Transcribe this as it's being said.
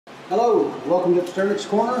Hello, welcome to Coturnix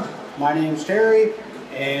Corner. My name is Terry,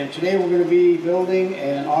 and today we're going to be building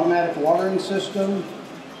an automatic watering system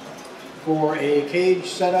for a cage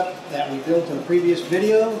setup that we built in a previous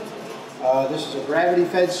video. This is a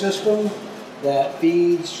gravity-fed system that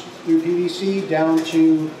feeds through PVC down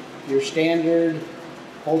to your standard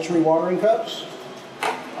poultry watering cups.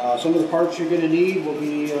 Some of the parts you're going to need will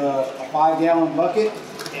be a 5-gallon bucket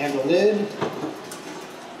and a lid,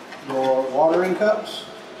 your watering cups.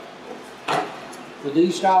 For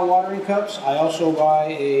these style watering cups, I also buy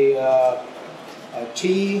a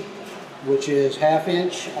T, which is 1/2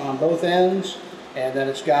 inch on both ends, and then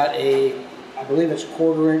it's got a, I believe it's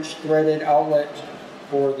 1/4 inch threaded outlet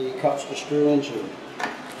for the cups to screw into.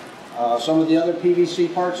 Some of the other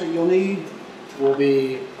PVC parts that you'll need will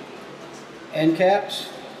be end caps,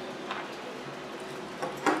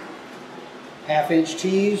 1/2 inch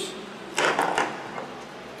T's,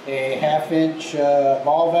 a 1/2 inch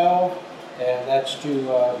ball valve, and that's to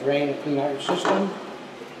drain and clean out your system.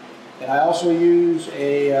 And I also use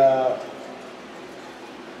a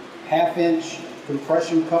 1/2 inch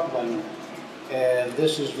compression coupling, and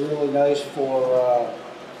this is really nice for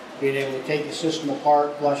being able to take the system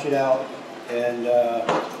apart, flush it out, and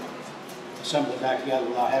assemble it back together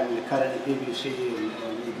without having to cut any PVC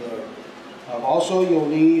and reglue it. Also, you'll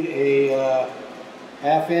need a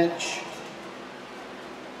 1/2 inch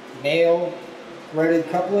male threaded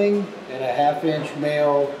coupling and a 1/2 inch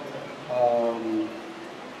male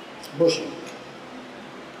bushing.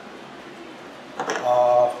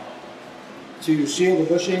 To seal the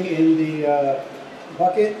bushing in the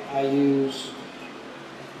bucket, I use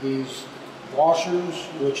these washers,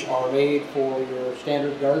 which are made for your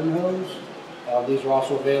standard garden hose. These are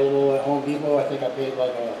also available at Home Depot. I think I paid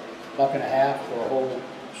like $1.50 for a whole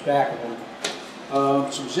stack of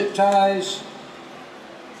them. Some zip ties,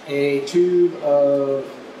 a tube of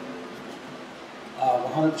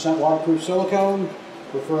 100% waterproof silicone,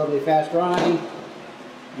 preferably fast drying.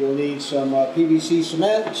 You'll need some PVC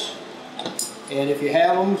cement, and if you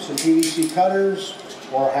have them, some PVC cutters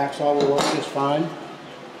or a hacksaw will work just fine.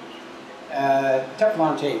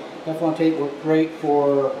 Teflon tape. Teflon tape works great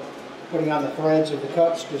for putting on the threads of the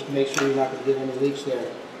cups just to make sure you're not going to get any leaks there.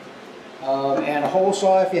 And a hole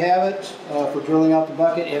saw if you have it for drilling out the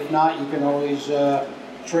bucket. If not, you can always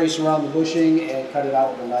trace around the bushing and cut it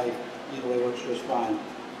out with a knife. Either way works just fine.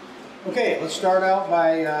 Okay, let's start out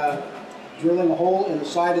by drilling a hole in the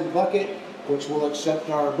side of the bucket, which will accept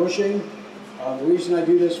our bushing. The reason I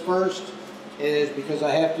do this first is because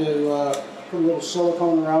I have to put a little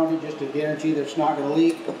silicone around it just to guarantee that it's not going to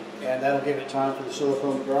leak, and that'll give it time for the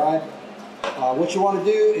silicone to dry. What you want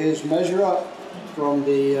to do is measure up from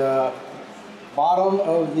the bottom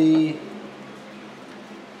of the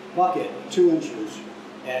bucket 2 inches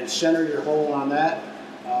and center your hole on that.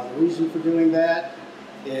 The reason for doing that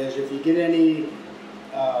is if you get any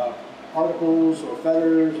particles or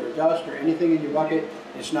feathers or dust or anything in your bucket,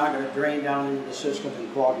 it's not going to drain down into the system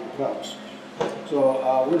and clog your cups. So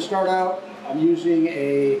we're going to start out. I'm using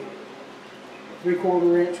a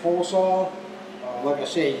 3/4 inch hole saw. Like I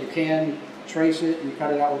say, you can trace it and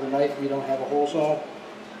cut it out with a knife if you don't have a hole saw.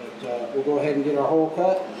 But we'll go ahead and get our hole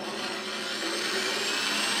cut.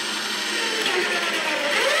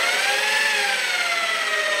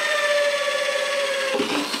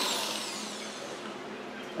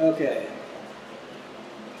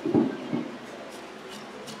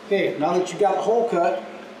 Okay, now that you've got the hole cut,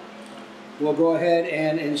 we'll go ahead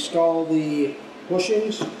and install the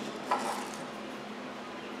bushings.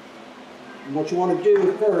 And what you want to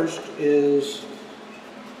do first is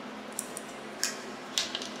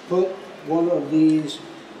put one of these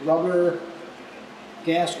rubber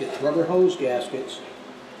gaskets, rubber hose gaskets,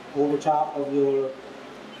 over top of your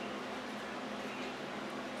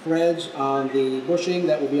threads on the bushing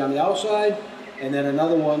that will be on the outside, and then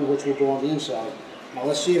another one which will go on the inside. Now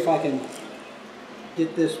let's see if I can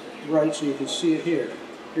get this right so you can see it here.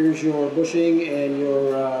 Here's your bushing and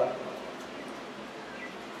your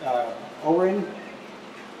O-ring.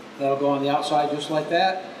 That'll go on the outside just like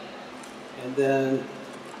that. And then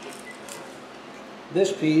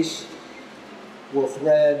this piece will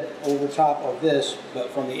thread over top of this, but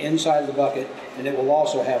from the inside of the bucket, and it will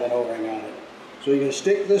also have an O-ring on it. So you're going to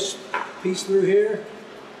stick this piece through here,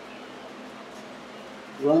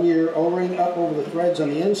 run your O-ring up over the threads on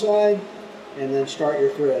the inside, and then start your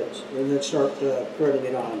threads, and then start threading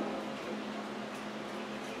it on.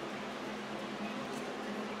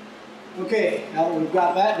 Okay, now that we've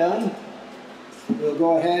got that done, we'll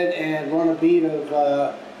go ahead and run a bead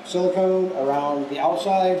of silicone around the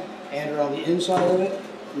outside and around the inside of it.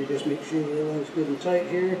 You just make sure everything's good and tight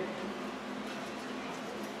here.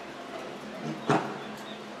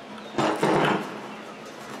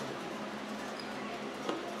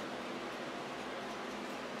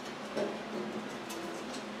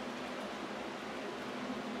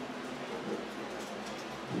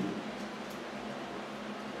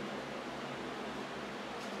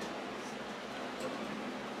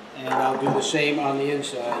 And I'll do the same on the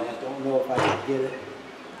inside. I don't know if I can get it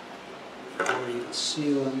where you can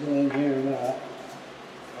see what I'm doing here or not.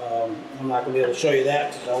 I'm not going to be able to show you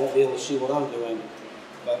that because I won't be able to see what I'm doing.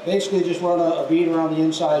 But basically just run a bead around the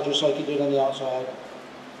inside just like you did on the outside.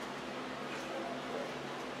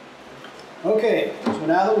 Okay, so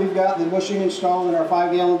now that we've got the bushing installed in our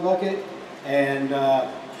 5-gallon bucket and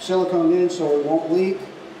silicone in so it won't leak,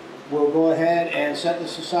 we'll go ahead and set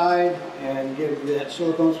this aside and give that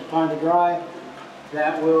silicone some time to dry.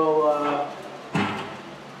 That will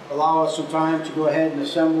allow us some time to go ahead and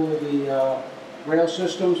assemble the rail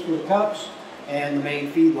systems for the cups and the main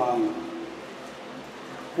feed line.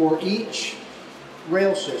 For each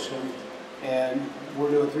rail system, and we're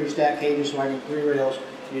doing 3-stack cages, so I need 3 rails,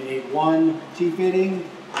 you need 1 T-fitting,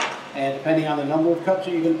 and depending on the number of cups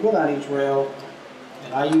that you're going to put on each rail,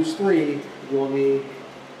 and I use 3, you'll need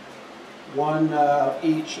 1 of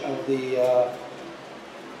each of the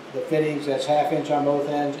fittings that's 1/2 inch on both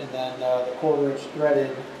ends, and then the 1/4 inch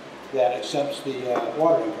threaded that accepts the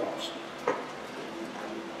watering cups.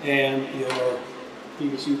 And your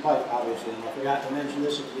PVC pipe, obviously. And I forgot to mention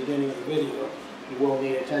this at the beginning of the video. You will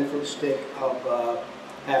need a 10-foot stick of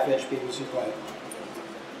 1/2 inch PVC pipe.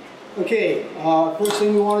 Okay, first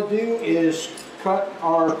thing we want to do is cut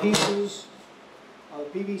our pieces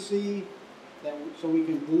of PVC so we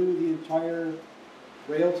can glue the entire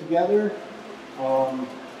rail together.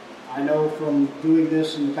 I know from doing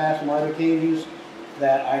this in the past in my other cages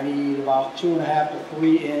that I need about 2.5 to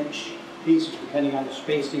 3 inch pieces depending on the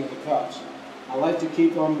spacing of the cups. I like to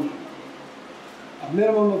keep them a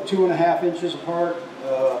minimum of 2.5 inches apart.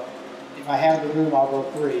 If I have the room, I'll go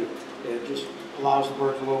 3. It just allows the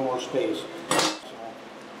birds a little more space.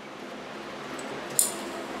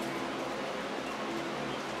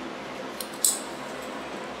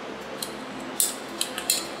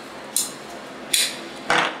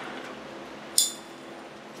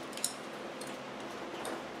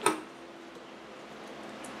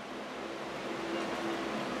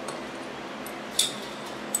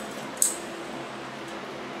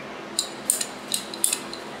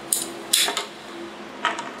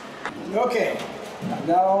 Okay, I've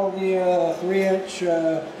got all the 3-inch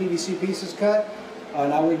PVC pieces cut.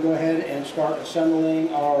 Now we go ahead and start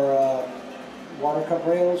assembling our water cup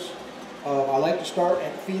rails. I like to start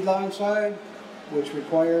at the feed line side, which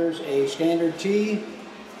requires a standard T.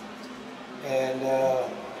 And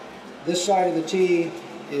this side of the T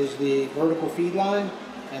is the vertical feed line,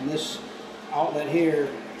 and this outlet here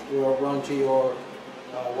will run to your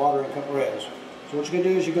watering cup rails. So what you're going to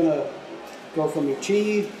do is you're going to go from your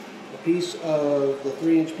T, a piece of the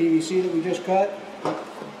 3-inch PVC that we just cut.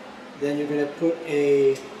 Then you're going to put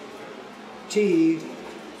a T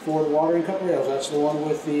for the watering cup rails. That's the one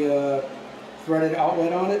with the threaded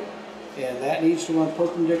outlet on it, and that needs to run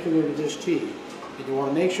perpendicular to this T. And you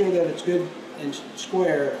want to make sure that it's good and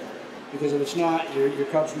square, because if it's not, your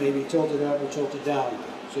cups may be tilted up or tilted down.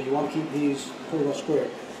 So you want to keep these pretty much square.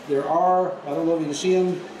 There are, I don't know if you can see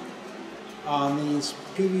them, on these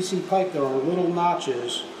PVC pipe there are little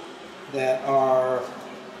notches that are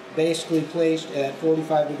basically placed at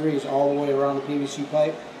 45 degrees all the way around the PVC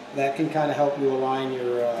pipe. That can kind of help you align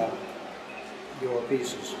your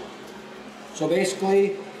pieces. So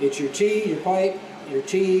basically, it's your T, your pipe, your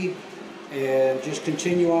T, and just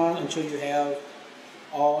continue on until you have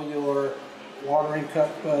all your watering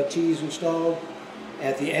cup T's installed.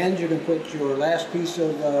 At the end, you're going to put your last piece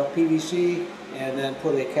of PVC and then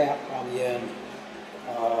put a cap on the end.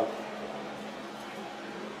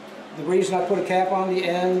 The reason I put a cap on the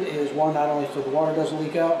end is, one, not only so the water doesn't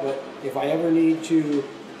leak out, but if I ever need to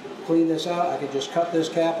clean this out, I can just cut this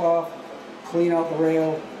cap off, clean out the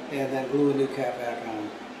rail, and then glue a new cap back on.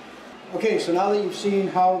 Okay, so now that you've seen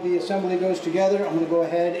how the assembly goes together, I'm going to go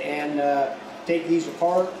ahead and take these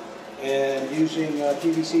apart, and using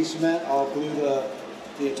PVC cement, I'll glue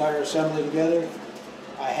the entire assembly together.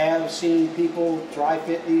 I have seen people dry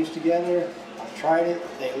fit these together. I've tried it,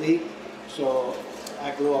 they leak, so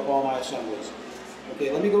I glue up all my assemblies.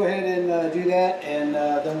 Okay, let me go ahead and do that, and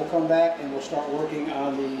then we'll come back and we'll start working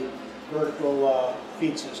on the vertical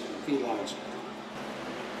feed system, feed lines.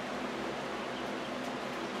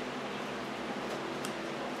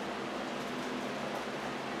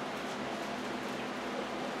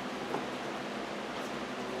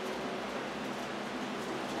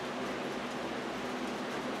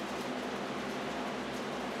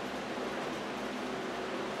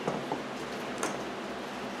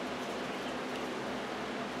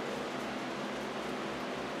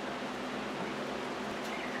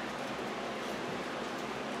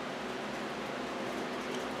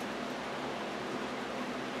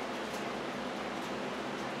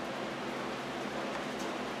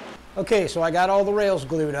 Okay, so I got all the rails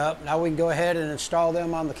glued up. Now we can go ahead and install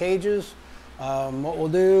them on the cages. What we'll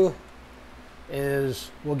do is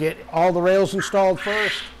we'll get all the rails installed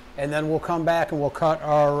first, and then we'll come back and we'll cut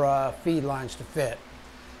our feed lines to fit.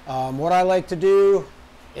 What I like to do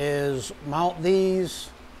is mount these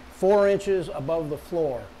 4 inches above the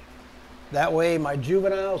floor. That way my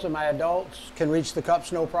juveniles and my adults can reach the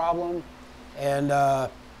cups no problem. And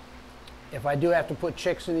if I do have to put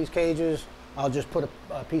chicks in these cages, I'll just put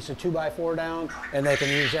a piece of 2x4 down, and they can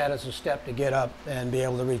use that as a step to get up and be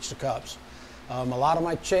able to reach the cups. A lot of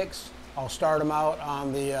my chicks, I'll start them out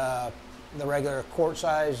on the regular quart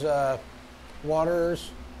size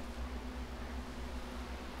waters,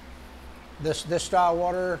 this style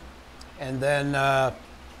water, and then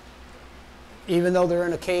even though they're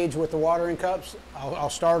in a cage with the watering cups, I'll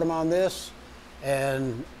start them on this,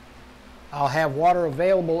 and I'll have water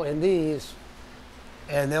available in these.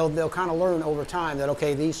 And they'll kind of learn over time that,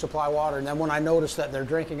 okay, these supply water. And then when I notice that they're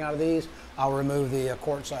drinking out of these, I'll remove the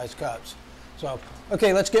quart-sized cups. So,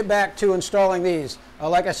 okay, let's get back to installing these.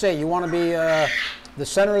 Like I say, you want to be the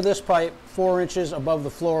center of this pipe 4 inches above the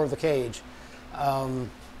floor of the cage.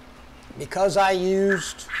 Because I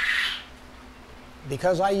used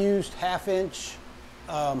 1/2 inch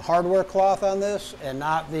hardware cloth on this and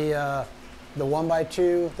not the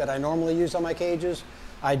 1x2 that I normally use on my cages,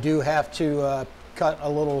 I do have to cut a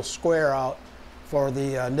little square out for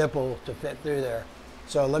the nipple to fit through there.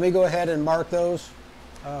 So let me go ahead and mark those.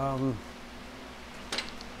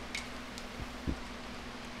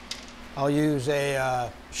 I'll use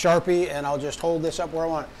a Sharpie, and I'll just hold this up where I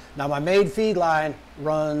want it. Now my main feed line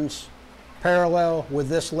runs parallel with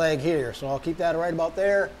this leg here, so I'll keep that right about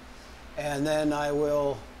there, and then I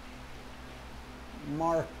will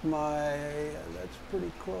mark that's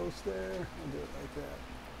pretty close there. I'll do it like that.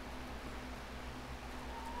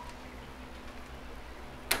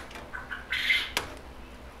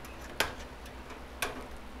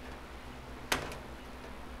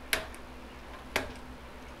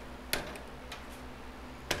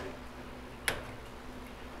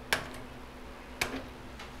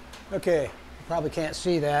 Okay, you probably can't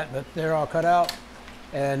see that, but they're all cut out.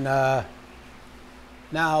 And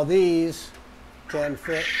now these can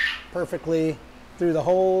fit perfectly through the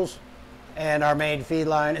holes, and our main feed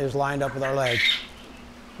line is lined up with our leg.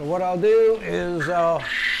 So what I'll do is I'll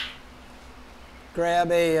grab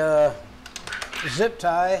a zip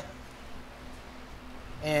tie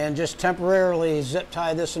and just temporarily zip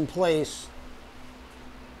tie this in place.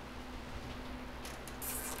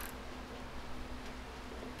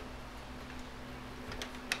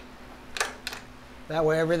 That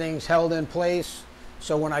way everything's held in place,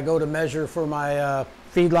 so when I go to measure for my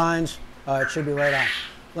feed lines, it should be right on.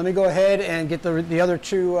 Let me go ahead and get the other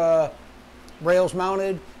 2 rails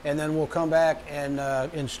mounted, and then we'll come back and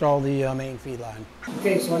install the main feed line.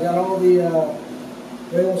 Okay, so I got all the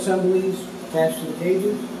rail assemblies attached to the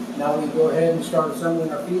cages. Now we can go ahead and start assembling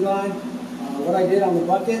our feed line. What I did on the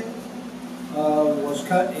bucket was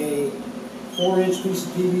cut a 4-inch piece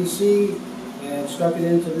of PVC and stuck it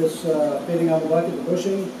into this fitting on the bucket, the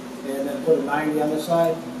bushing, and then put a 90 on this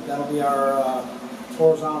side. That'll be our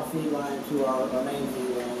horizontal feed line to our main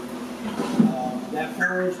feed line. That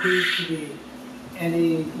 4-inch piece can be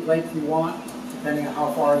any length you want, depending on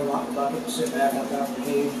how far you want the bucket to sit back on top of the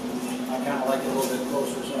cage. I kind of like it a little bit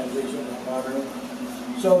closer so I can reach it in the water.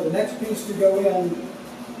 So the next piece to go in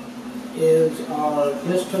is our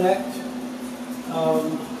disconnect,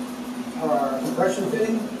 our compression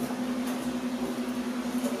fitting.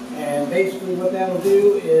 And basically what that'll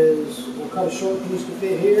do is we'll cut a short piece to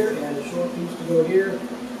fit here and a short piece to go here,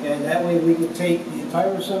 and that way we can take the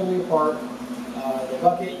entire assembly apart. The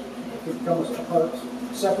bucket could come apart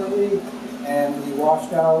separately and be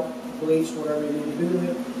washed out, bleached, whatever you need to do with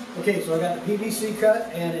it. Okay, so I got the PVC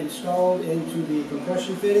cut and installed into the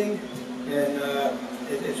compression fitting, and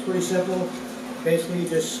it's pretty simple. Basically you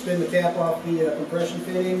just spin the cap off the compression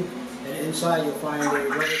fitting, and inside you'll find a rubber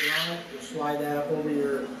grommet. You slide that up over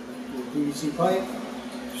your PVC pipe,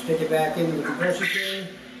 stick it back into the compression fitting,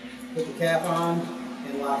 put the cap on,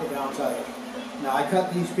 and lock it down tight. Now I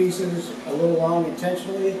cut these pieces a little long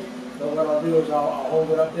intentionally, but what I'll do is I'll hold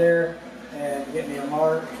it up there and get me a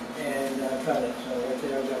mark and cut it. So right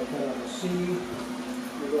there I've got to cut on the C.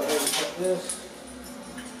 We'll go ahead and cut this.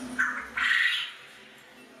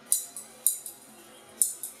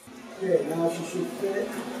 Okay, now she should fit.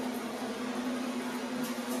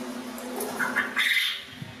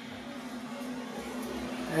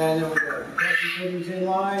 And then we've got compression fittings in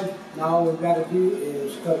line. Now all we've got to do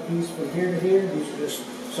is cut a piece from here to here. These are just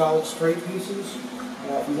solid straight pieces.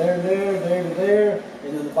 From there to there, there to there,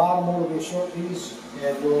 and then the bottom one will be a short piece,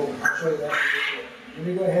 and I'll show you that. Let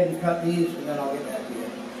me go ahead and cut these, and then I'll get back to you.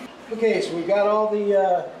 Okay, so we've got all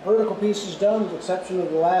the vertical pieces done, with the exception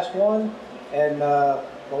of the last one, and the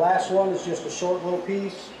last one is just a short little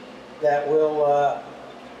piece that will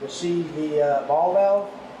receive the ball valve,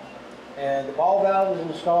 and the ball valve is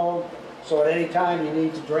installed so at any time you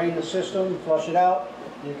need to drain the system, flush it out,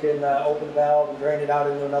 you can open the valve and drain it out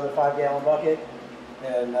into another 5-gallon bucket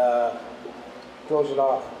and close it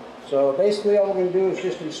off. So basically all we're going to do is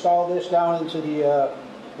just install this down into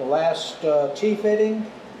the last T-fitting,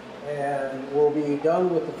 and we'll be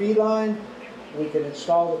done with the feed line. We can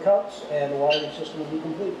install the cups and the watering system will be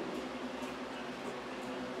complete.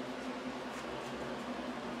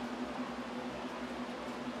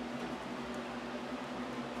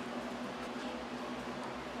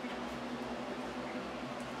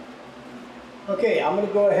 Okay, I'm going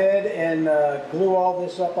to go ahead and glue all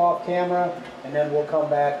this up off camera, and then we'll come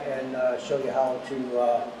back and show you how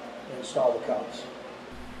to install the cups.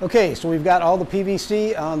 Okay, so we've got all the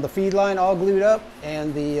PVC on the feed line all glued up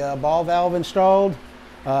and the ball valve installed.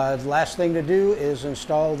 The last thing to do is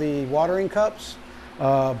install the watering cups.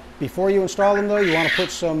 Before you install them though, you want to put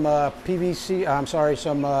some some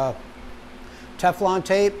Teflon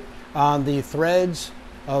tape on the threads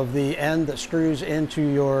of the end that screws into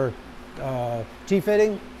your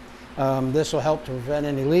T-fitting. This will help to prevent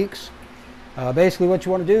any leaks. Basically what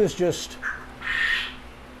you want to do is just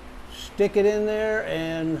stick it in there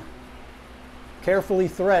and carefully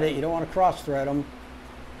thread it. You don't want to cross thread them.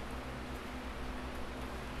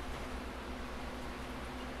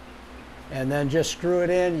 And then just screw it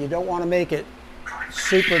in. You don't want to make it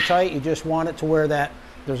super tight. You just want it to where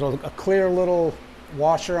there's a clear little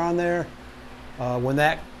washer on there. When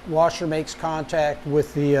that washer makes contact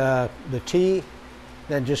with the T,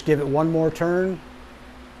 then just give it one more turn.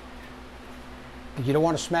 You don't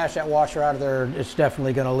want to smash that washer out of there. It's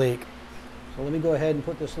definitely going to leak. So let me go ahead and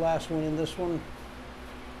put this last one in this one.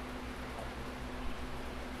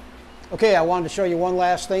 Okay, I wanted to show you one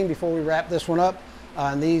last thing before we wrap this one up.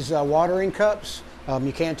 On these watering cups,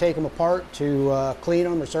 you can take them apart to clean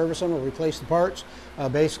them or service them or replace the parts.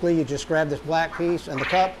 Basically, you just grab this black piece and the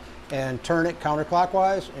cup and turn it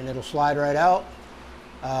counterclockwise and it'll slide right out.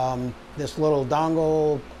 This little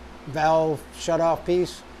dongle valve shut-off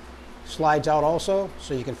piece slides out also,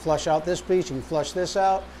 so you can flush out this piece, you can flush this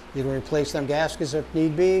out, you can replace them gaskets if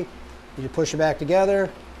need be. You push it back together,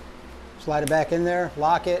 slide it back in there,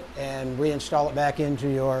 lock it, and reinstall it back into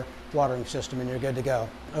your watering system and you're good to go.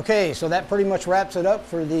 Okay, so that pretty much wraps it up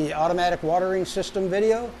for the automatic watering system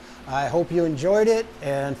video. I hope you enjoyed it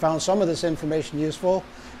and found some of this information useful.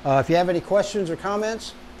 If you have any questions or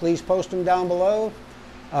comments, please post them down below.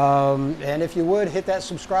 And if you would, hit that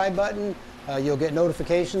subscribe button. You'll get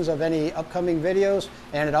notifications of any upcoming videos,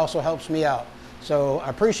 and it also helps me out. So I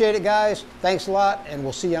appreciate it, guys. Thanks a lot, and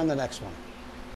we'll see you on the next one.